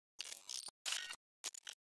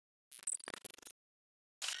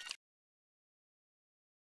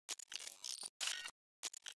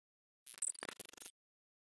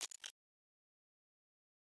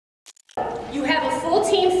You have a full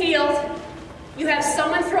team field. You have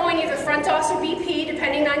someone throwing either front toss or BP,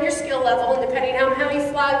 depending on your skill level and depending on how many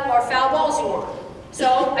foul balls you want. So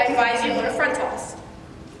I advise you to go to front toss.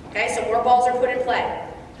 Okay, so more balls are put in play.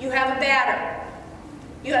 You have a batter.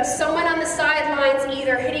 You have someone on the sidelines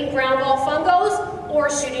either hitting ground ball fungos or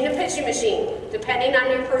shooting a pitching machine, depending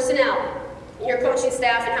on your personnel, and your coaching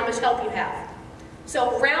staff, and how much help you have.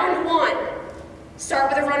 So round one, start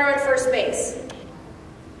with a runner on first base.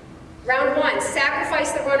 Round one,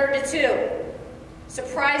 sacrifice the runner to 2.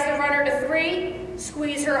 Surprise the runner to 3,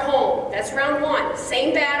 squeeze her home. That's round one.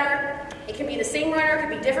 Same batter. It can be the same runner, it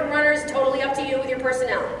could be different runners, totally up to you with your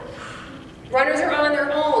personnel. Runners are on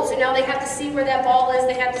their own, so now they have to see where that ball is,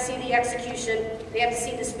 they have to see the execution, they have to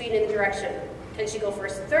see the speed and the direction. Can she go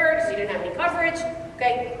first and third because you didn't have any coverage?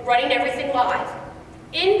 Okay, running everything live.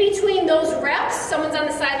 In between those reps, someone's on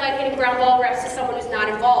the sideline hitting ground ball reps to someone who's not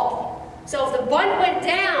involved. So if the bunt went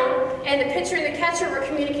down and the pitcher and the catcher were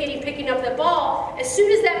communicating picking up the ball, as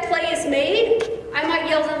soon as that play is made, I might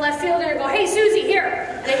yell to the left fielder and go, "Hey Susie, here!"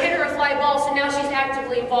 And I hit her a fly ball, so now she's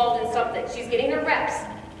actively involved in something. She's getting her reps.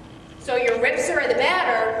 So your rips are the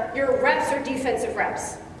batter, your reps are defensive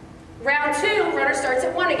reps. Round 2, runner starts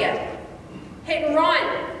at 1 again. Hit and run,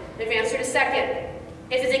 advance her to second.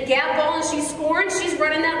 If it's a gap ball and she's scoring, she's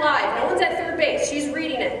running that live. No one's at third base, she's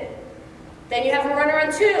reading it. Then you have a runner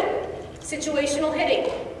on 2, situational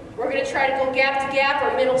hitting. We're going to try to go gap to gap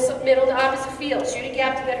or middle to opposite field. Shoot a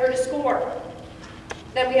gap to get her to score.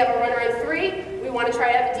 Then we have a runner on 3. We want to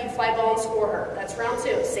try to have a deep fly ball and score her. That's round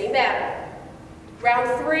 2, same batter.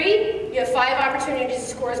 Round 3, you have 5 opportunities to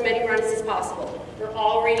score as many runs as possible. They're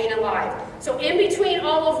all reading it live. So in between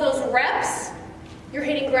all of those reps, you're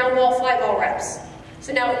hitting ground ball, fly ball reps.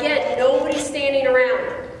 So now again, nobody's standing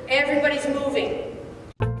around. Everybody's moving.